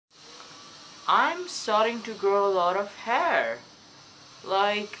I'm starting to grow a lot of hair.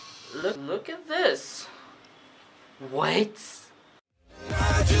 Like, look at this. What?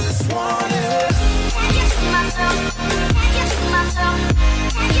 I just wanna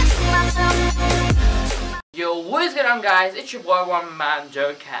Yo, what is going on, guys? It's your boy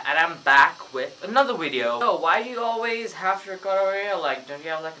onemanjoker, and I'm back with another video. So, why do you always have to record over here? Like, don't you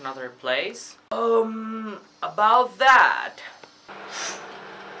have like another place? About that.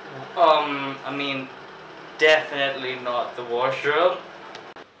 I mean, definitely not the wardrobe.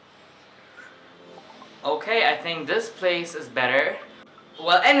 Okay, I think this place is better.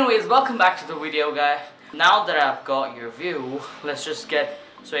 Well, anyways, welcome back to the video, guys. Now that I've got your view, let's just get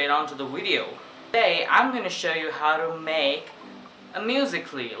straight on to the video. Today, I'm gonna show you how to make a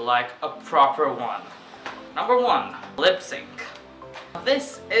Musical.ly, like a proper one. Number one, lip sync.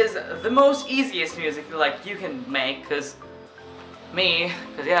 This is the most easiest Musical.ly like you can make, cause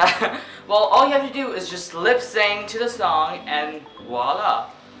yeah. Well, all you have to do is just lip sync to the song and voila.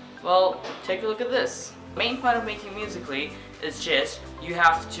 Well, take a look at this. The main point of making Musical.ly is just you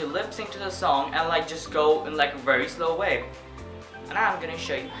have to lip sync to the song and like just go in like a very slow way. And I'm gonna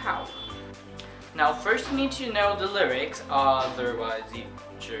show you how. Now, first you need to know the lyrics, otherwise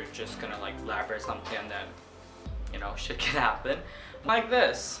you're just gonna like blabber something and then, you know, shit can happen. Like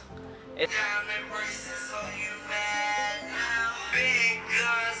this.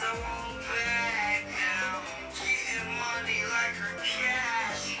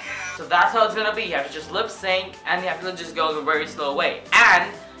 So that's how it's gonna be. You have to just lip sync and you have to just go in a very slow way.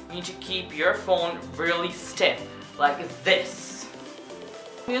 And you need to keep your phone really stiff, like this.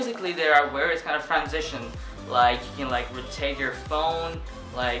 Musical.ly, there are various kind of transition, like you can like rotate your phone,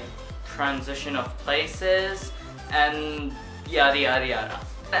 like transition of places, and yada yada yada.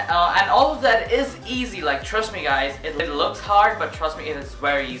 And all of that is easy, like trust me guys, it looks hard, but trust me, it is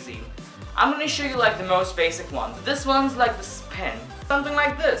very easy. I'm gonna show you like the most basic one. This one's like the spin. Something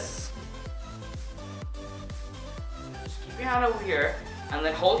like this. Just keep your hand over here, and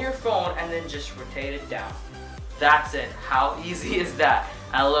then hold your phone, and then just rotate it down. That's it. How easy is that?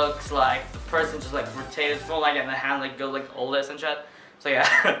 And it looks like the person just like rotated his phone like and the hand like go like all this and shit. So yeah.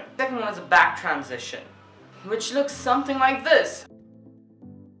 Second one is a back transition, which looks something like this.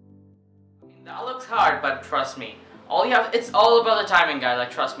 I mean, that looks hard, but trust me. It's all about the timing, guys,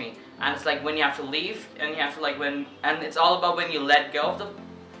 like trust me. And it's like when you have to leave and you have to like and it's all about when you let go of the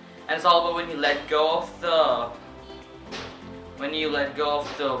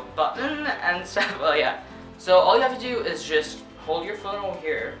button and stuff. Well, yeah. So all you have to do is just hold your phone over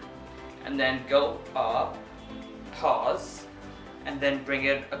here and then go up, pause, and then bring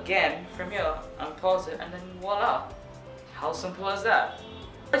it again from here, unpause it, and then voila. How simple is that?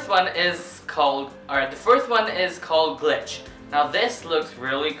 The fourth one is called glitch. Now this looks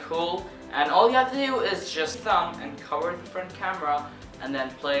really cool, and all you have to do is just thumb and cover the front camera and then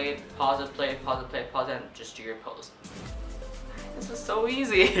play it, pause it, play it, pause it, play it, pause it, and just do your pose. This is so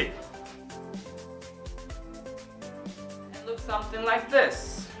easy. Something like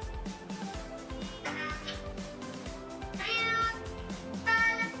this.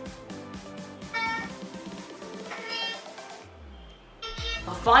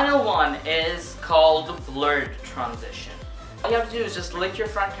 The final one is called blurred transition. All you have to do is just lick your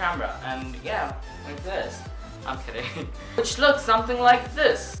front camera and yeah, like this. I'm kidding. Which looks something like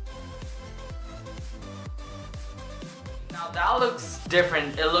this. Now that looks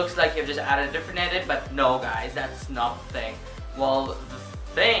different. It looks like you've just added a different edit, but no guys, that's not the thing. Well, the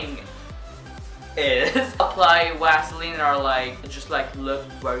thing is apply Vaseline or like just like look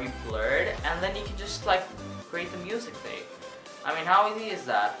very blurred, and then you can just like create the music thing. I mean, how easy is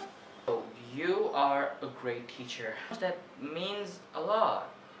that? So you are a great teacher. That means a lot.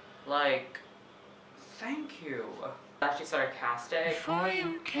 Like, thank you. Actually sarcastic. But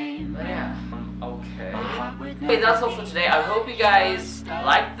yeah. Okay. Okay, that's all for today. I hope you guys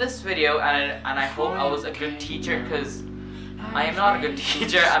liked this video, and I hope I was a good teacher, because I am not a good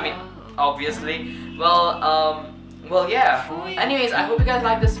teacher. I mean, obviously. Well, yeah. Anyways, I hope you guys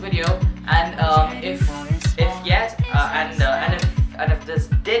liked this video, and if yes, and if this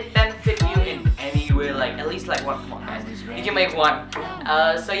did benefit you in any way, like at least like one, come on guys, you can make one.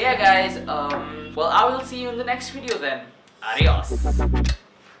 So yeah, guys. Well, I will see you in the next video then. Adios.